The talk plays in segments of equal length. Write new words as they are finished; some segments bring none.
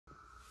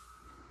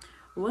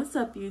What's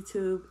up,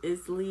 YouTube?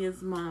 It's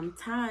Leah's mom,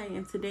 Ty,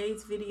 and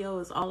today's video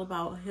is all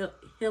about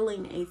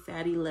healing a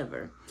fatty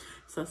liver.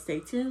 So stay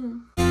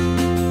tuned.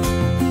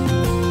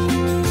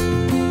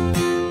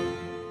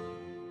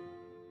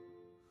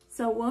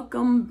 So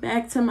welcome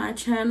back to my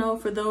channel.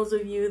 For those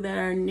of you that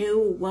are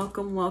new,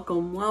 welcome.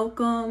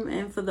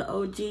 And for the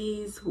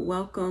OGs,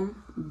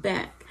 welcome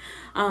back.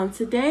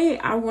 Today,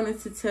 I wanted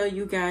to tell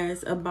you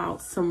guys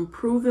about some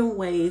proven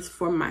ways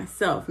for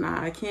myself.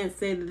 Now, I can't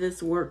say that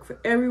this worked for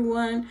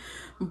everyone,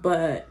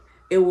 but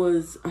it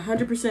was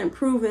 100%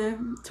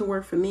 proven to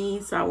work for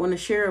me. So I want to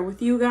share it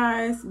with you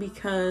guys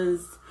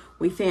because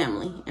we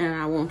family and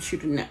I want you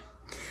to know.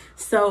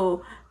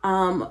 So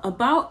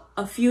about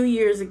a few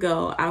years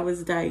ago, I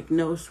was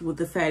diagnosed with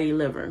the fatty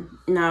liver.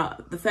 Now,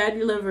 the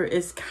fatty liver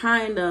is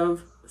kind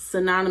of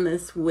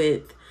synonymous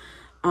with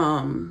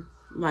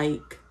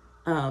like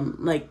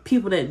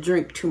people that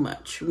drink too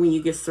much. When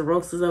you get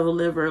cirrhosis of the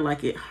liver,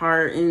 like it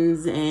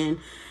hardens, and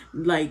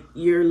like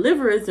your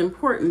liver is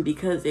important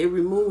because it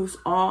removes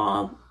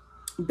all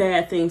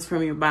bad things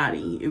from your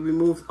body. It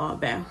removes all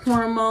bad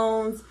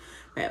hormones,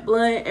 bad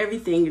blood,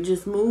 everything. It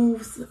just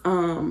moves.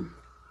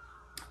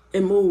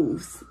 It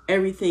moves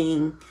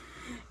everything,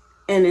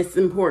 and it's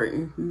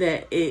important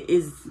that it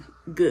is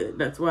good.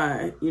 That's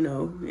why, you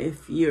know,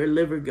 if your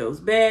liver goes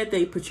bad,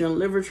 they put you on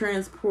liver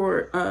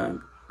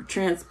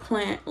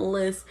transplant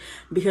list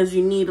because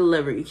you need a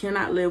liver. You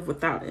cannot live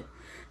without it.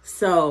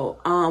 So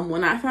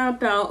when I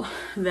found out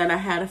that I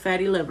had a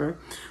fatty liver,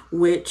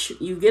 which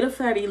you get a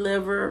fatty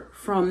liver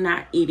from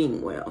not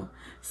eating well.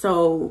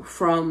 So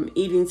from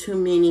eating too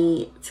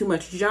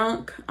much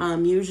junk,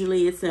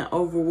 usually it's in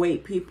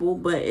overweight people,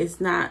 but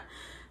it's not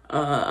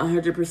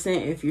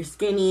 100%. If you're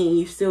skinny and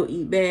you still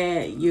eat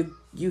bad, you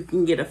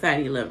can get a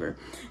fatty liver.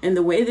 And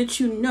the way that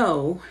you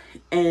know,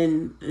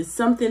 and it's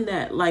something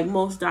that like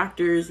most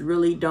doctors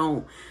really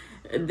don't,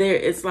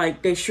 it's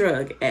like they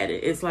shrug at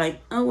it. It's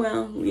like, oh,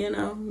 well, you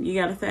know, you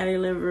got a fatty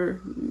liver,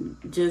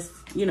 just,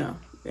 you know,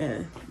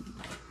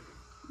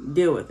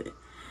 deal with it.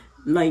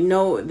 Like,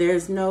 no,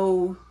 there's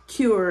no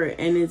cure,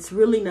 and it's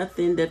really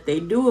nothing that they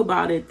do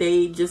about it.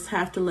 They just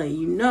have to let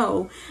you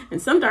know.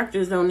 And some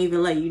doctors don't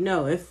even let you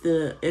know if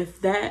the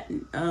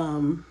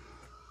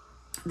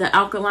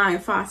alkaline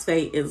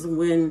phosphate is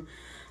when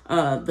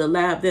the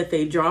lab that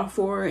they draw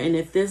for, and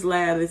if this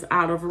lab is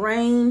out of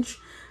range,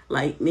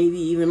 like maybe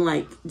even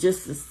like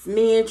just a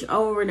smidge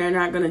over, they're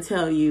not going to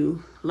tell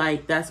you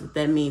like that's what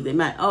that means. They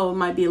might, oh, it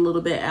might be a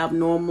little bit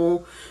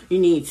abnormal. You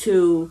need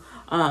to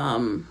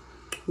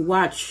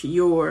watch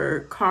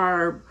your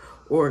carb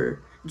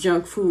or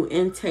junk food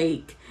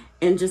intake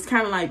and just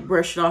kind of like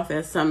brush it off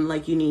as something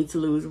like you need to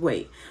lose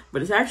weight.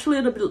 But it's actually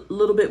a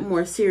little bit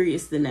more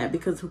serious than that,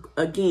 because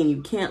again,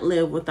 you can't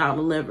live without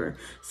a liver.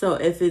 So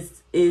if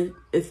it's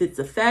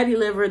a fatty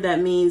liver,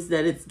 that means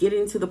that it's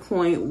getting to the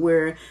point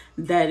where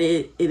that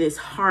it is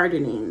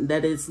hardening,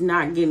 that it's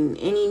not getting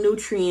any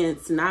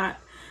nutrients, not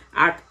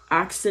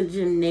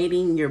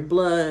oxygenating your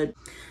blood.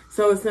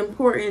 So it's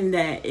important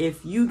that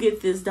if you get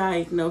this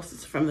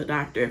diagnosis from the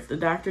doctor, if the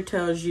doctor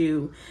tells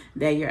you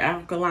that your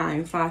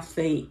alkaline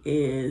phosphate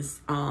is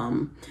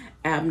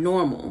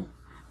abnormal,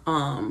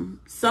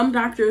 some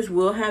doctors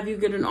will have you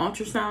get an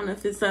ultrasound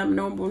if it's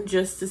abnormal,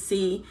 just to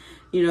see,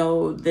 you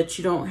know, that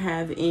you don't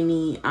have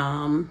any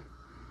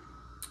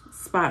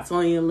spots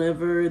on your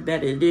liver,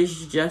 that it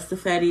is just a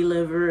fatty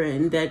liver,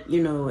 and that,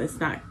 you know, it's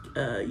not,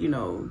 you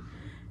know,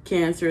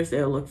 cancerous.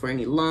 They'll look for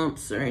any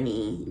lumps or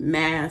any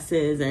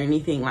masses or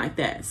anything like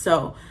that.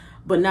 So,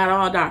 but not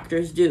all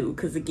doctors do,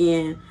 because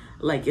again,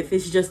 like if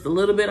it's just a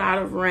little bit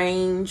out of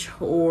range,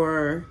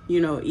 or,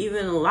 you know,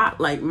 even a lot,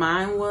 like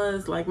mine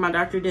was, like my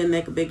doctor didn't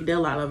make a big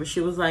deal out of it.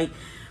 She was like,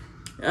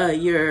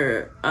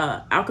 your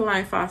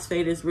alkaline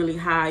phosphate is really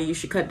high. You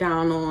should cut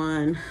down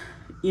on,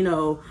 you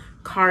know,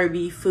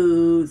 carby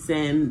foods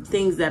and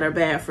things that are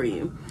bad for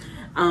you.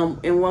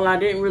 And while I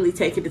didn't really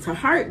take it to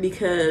heart,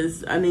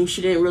 because I mean,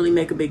 she didn't really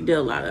make a big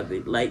deal out of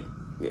it. Like,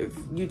 if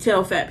you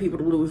tell fat people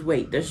to lose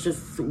weight, that's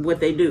just what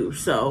they do.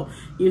 So,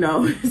 you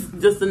know, it's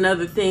just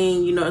another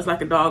thing, you know, it's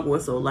like a dog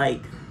whistle.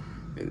 Like,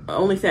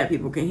 only fat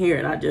people can hear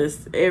it.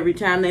 Every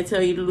time they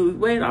tell you to lose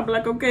weight, I'll be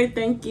like, okay,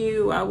 thank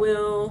you, I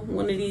will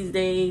one of these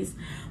days.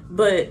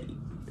 But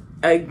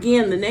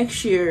again, the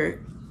next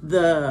year,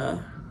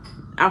 the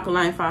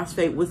alkaline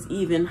phosphate was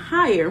even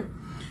higher.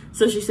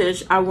 So she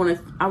said, I want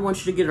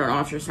you to get an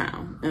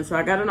ultrasound. And so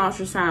I got an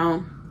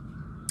ultrasound,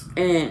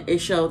 and it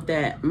showed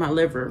that my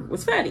liver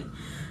was fatty.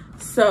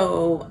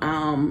 So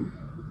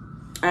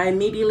I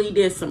immediately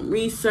did some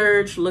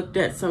research, looked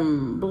at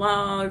some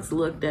blogs,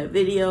 looked at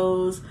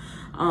videos,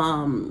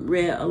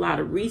 read a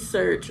lot of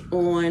research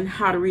on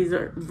how to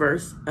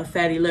reverse a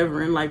fatty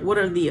liver and like what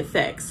are the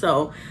effects.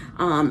 So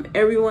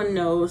everyone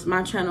knows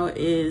my channel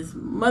is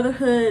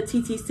motherhood,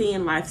 TTC,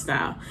 and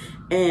lifestyle.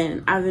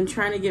 And I've been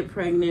trying to get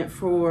pregnant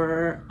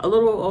for a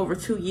little over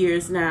 2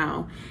 years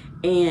now.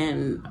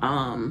 And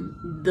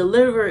the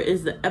liver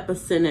is the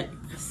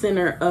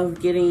epicenter of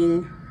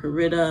getting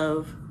rid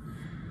of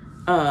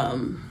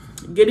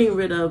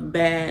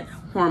bad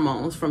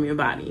hormones from your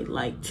body.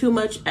 Like too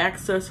much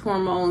excess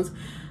hormones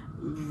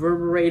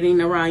reverberating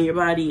around your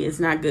body is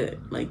not good.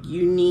 Like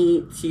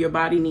your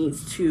body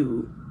needs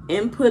to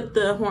input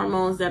the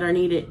hormones that are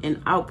needed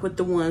and output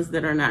the ones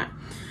that are not.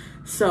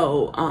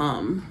 So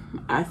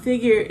I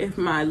figure if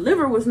my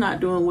liver was not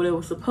doing what it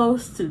was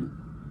supposed to,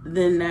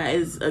 then that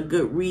is a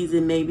good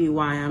reason maybe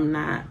why I'm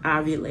not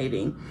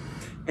ovulating.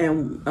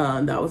 And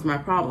that was my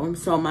problem.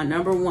 So my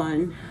number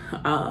one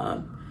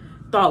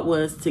thought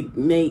was to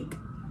make,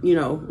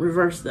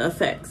 reverse the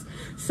effects.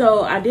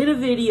 So I did a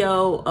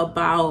video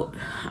about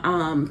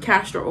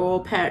castor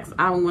oil packs.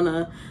 I'm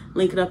gonna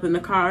link it up in the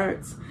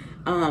cards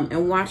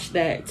and watch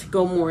that to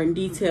go more in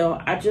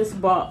detail. I just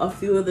bought a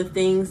few of the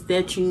things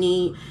that you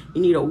need.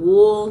 You need a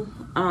wool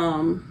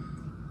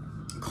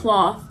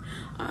cloth,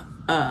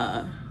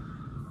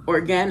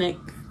 organic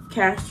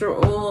castor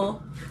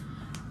oil,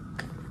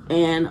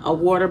 and a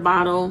water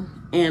bottle,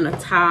 and a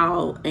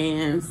towel,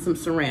 and some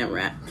saran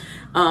wrap.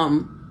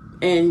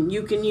 And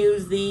you can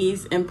use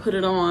these and put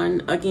it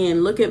on.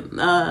 Again, look at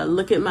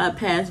my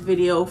past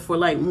video for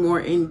like more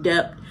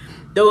in-depth.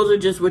 Those are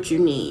just what you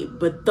need.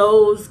 But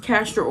those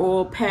castor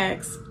oil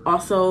packs,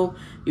 also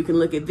you can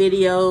look at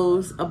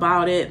videos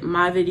about it.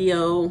 My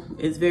video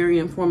is very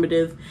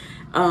informative,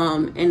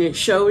 and it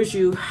shows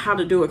you how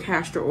to do a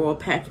castor oil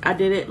pack. I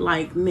did it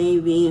like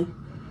maybe,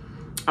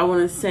 I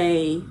want to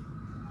say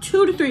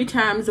 2 to 3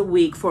 times a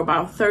week for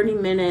about 30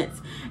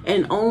 minutes,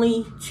 and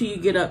only till you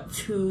get up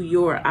to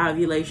your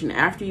ovulation.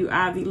 After you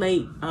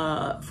ovulate,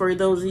 for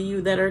those of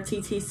you that are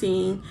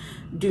TTCing,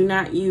 do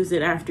not use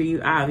it after you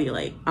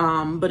ovulate.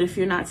 But if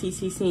you're not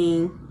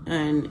TTCing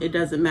and it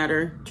doesn't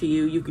matter to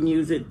you, you can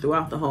use it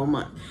throughout the whole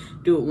month.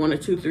 Do it 1 or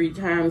 2, 3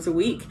 times a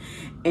week.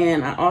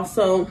 And I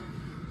also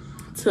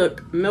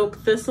took milk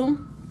thistle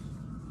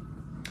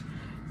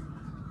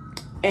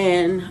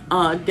and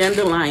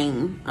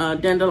dandelion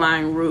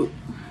root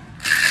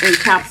in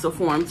capsule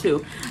form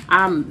too.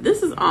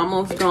 This is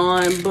almost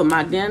gone, but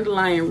my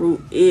dandelion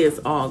root is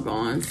all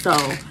gone, so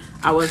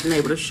I wasn't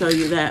able to show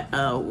you that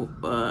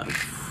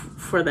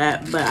for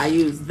that, but I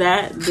used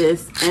that,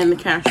 this, and the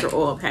castor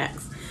oil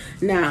packs.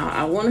 Now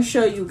I want to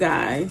show you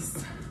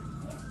guys.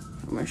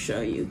 I'm gonna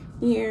show you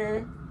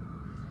here.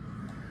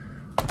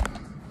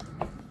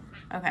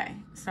 Okay,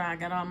 so I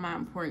got all my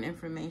important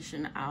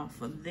information out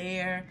for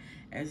there.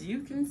 As you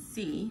can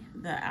see,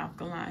 the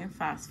alkaline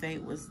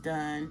phosphate was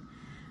done.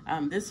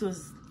 This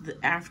was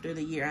after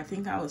the year. I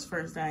think I was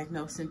first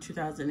diagnosed in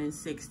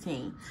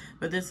 2016,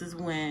 but this is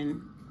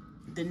when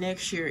the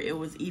next year it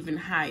was even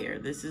higher.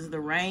 This is the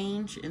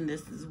range, and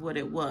this is what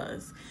it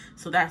was.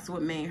 So that's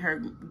what made her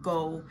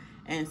go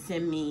and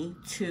send me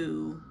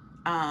to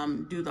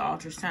do the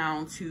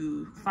ultrasound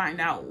to find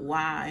out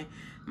why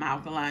my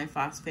alkaline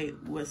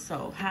phosphate was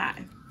so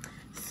high.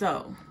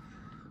 So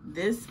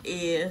this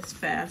is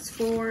fast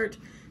forward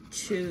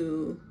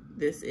to,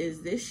 this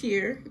is this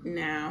year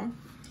now,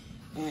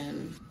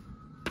 and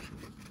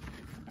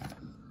I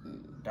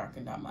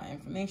darkened out my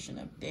information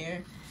up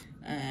there.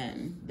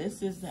 And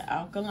this is the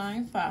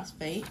alkaline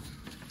phosphate.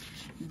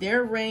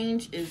 Their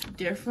range is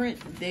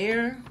different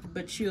there,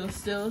 but you'll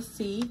still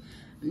see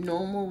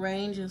normal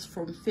range is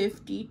from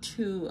 50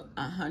 to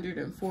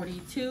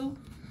 142,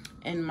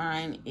 and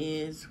mine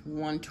is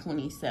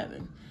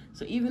 127.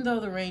 So even though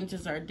the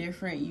ranges are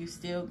different, you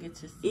still get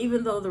to see,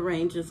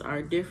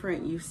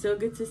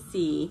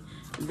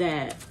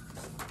 that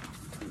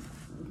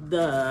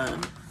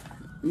the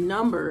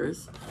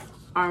numbers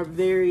are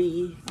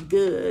very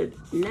good.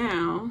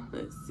 Now,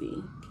 let's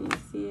see, can you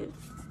see it?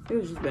 It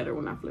was just better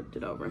when I flipped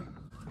it over.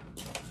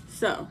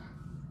 So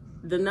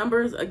the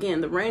numbers,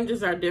 again, the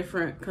ranges are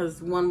different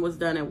because one was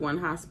done at one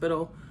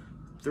hospital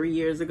 3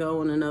 years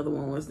ago and another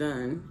one was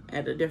done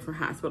at a different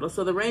hospital.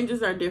 So the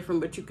ranges are different,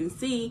 but you can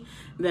see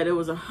that it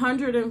was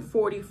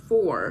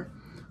 144,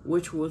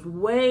 which was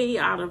way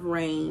out of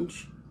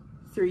range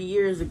 3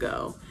 years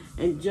ago.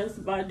 And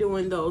just by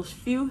doing those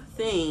few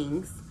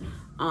things,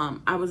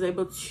 I was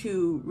able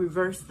to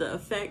reverse the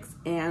effects,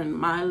 and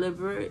my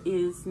liver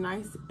is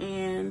nice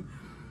and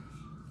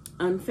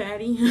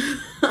unfatty.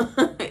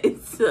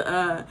 It's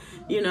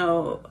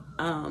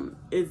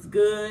it's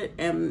good,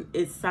 and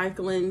it's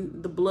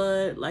cycling the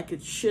blood like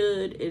it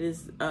should. It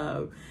is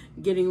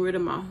getting rid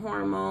of my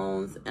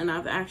hormones, and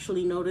I've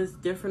actually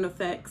noticed different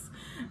effects.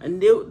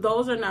 And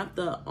those are not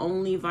the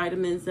only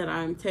vitamins that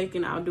I'm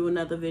taking. I'll do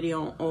another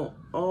video on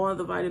all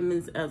the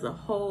vitamins as a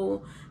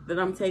whole that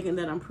I'm taking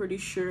that I'm pretty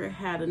sure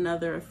had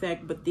another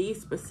effect, but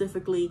these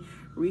specifically,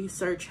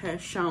 research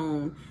has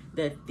shown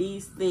that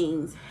these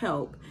things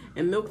help.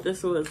 And milk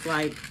thistle is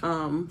like,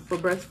 for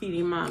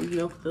breastfeeding moms,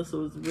 milk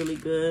thistle is really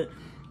good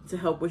to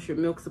help with your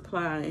milk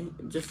supply,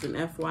 just an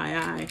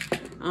FYI.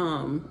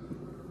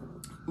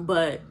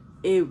 But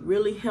it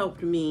really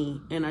helped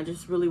me, and I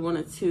just really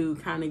wanted to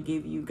kind of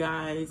give you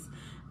guys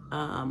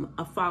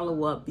a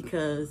follow-up,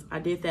 because I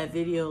did that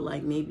video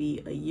like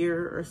maybe a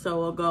year or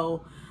so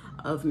ago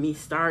of me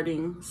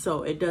starting,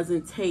 so it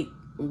doesn't take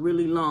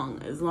really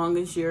long, as long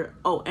as you're,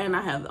 oh, and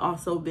I have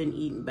also been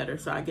eating better.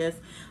 So I guess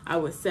I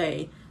would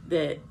say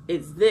that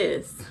it's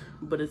this,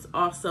 but it's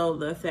also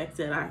the effect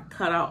that I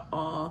cut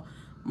out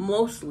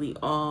mostly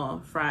all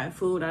fried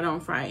food. I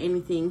don't fry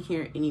anything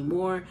here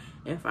anymore.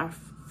 If I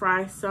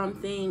fry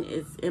something,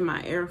 it's in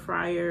my air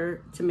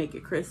fryer to make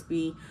it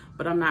crispy,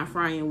 but I'm not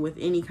frying with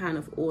any kind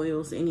of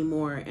oils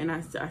anymore. And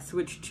I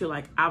switched to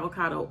like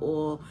avocado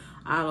oil,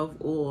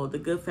 olive oil, the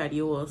good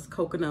fatty oils,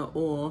 coconut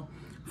oil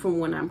from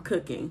when I'm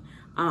cooking.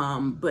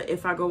 But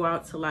if I go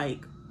out to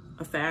like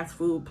a fast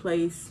food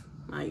place,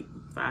 like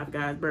Five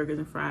Guys Burgers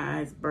and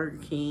Fries, Burger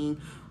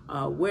King,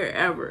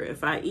 wherever,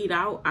 if I eat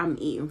out, I'm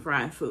eating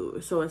fried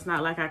food. So it's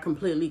not like I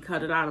completely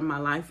cut it out of my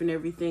life and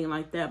everything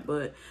like that.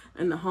 But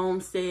in the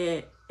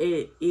homestead,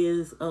 it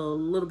is a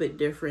little bit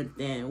different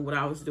than what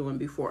I was doing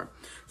before.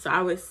 So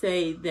I would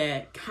say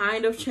that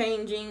kind of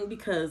changing,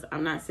 because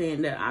I'm not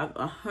saying that I've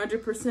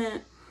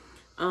 100%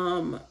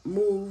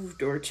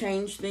 moved or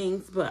changed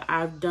things, but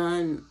I've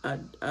done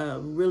a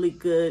really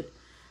good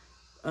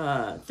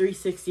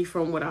 360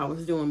 from what I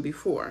was doing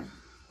before.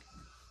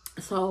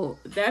 So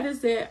that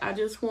is it. I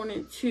just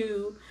wanted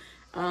to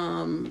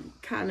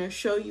kind of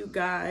show you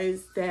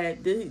guys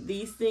that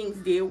these things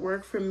did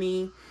work for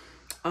me.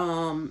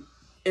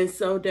 And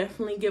so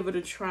definitely give it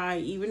a try,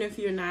 even if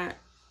you're not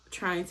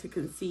trying to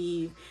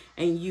conceive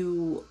and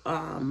you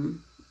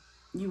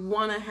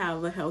want to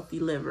have a healthy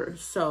liver.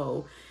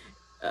 So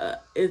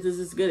this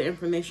is good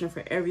information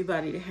for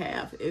everybody to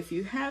have. If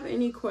you have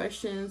any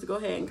questions, go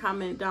ahead and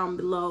comment down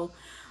below.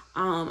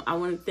 I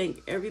want to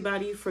thank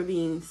everybody for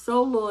being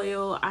so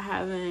loyal. I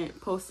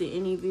haven't posted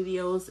any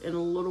videos in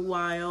a little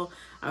while.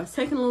 I was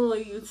taking a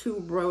little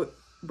YouTube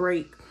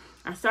break.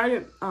 I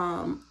started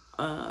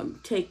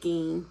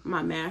taking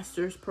my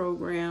master's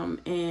program,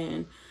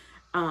 and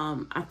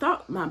I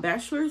thought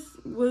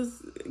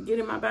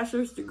getting my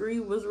bachelor's degree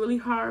was really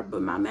hard,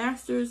 but my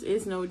master's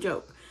is no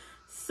joke.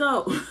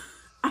 So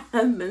I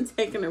have been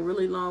taking a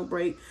really long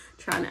break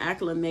trying to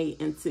acclimate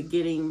into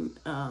getting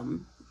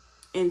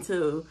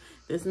into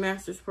this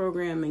master's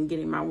program and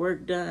getting my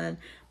work done.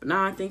 But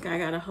now I think I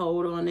got a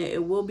hold on it.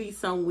 It will be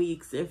some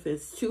weeks. If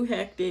it's too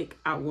hectic,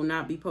 I will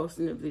not be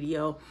posting a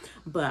video,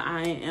 but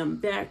I am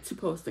back to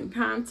posting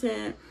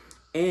content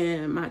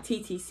and my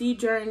TTC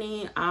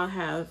journey. I'll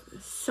have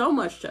so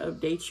much to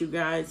update you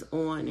guys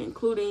on,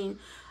 including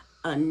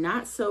a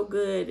not so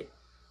good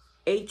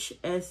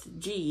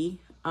HSG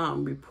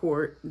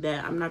report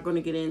that I'm not going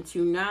to get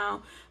into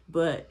now,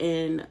 but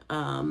in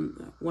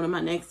one of my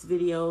next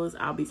videos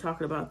I'll be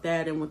talking about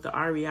that and what the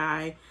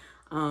REI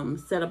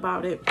said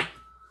about it.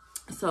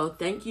 So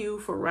thank you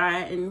for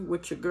riding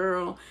with your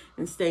girl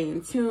and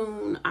staying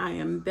tuned. I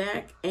am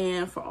back,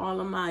 and for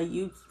all of my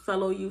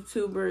fellow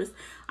YouTubers,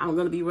 I'm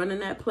going to be running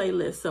that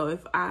playlist. So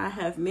if I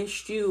have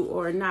missed you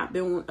or not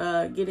been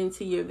getting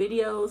to your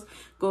videos,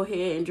 go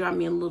ahead and drop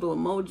me a little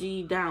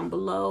emoji down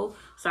below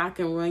so I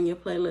can run your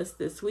playlist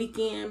this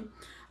weekend.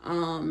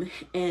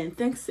 And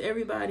thanks to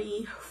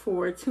everybody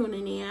for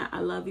tuning in.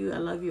 I love you. I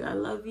love you. I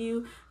love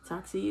you.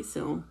 Talk to you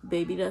soon.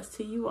 Baby dust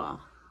to you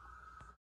all.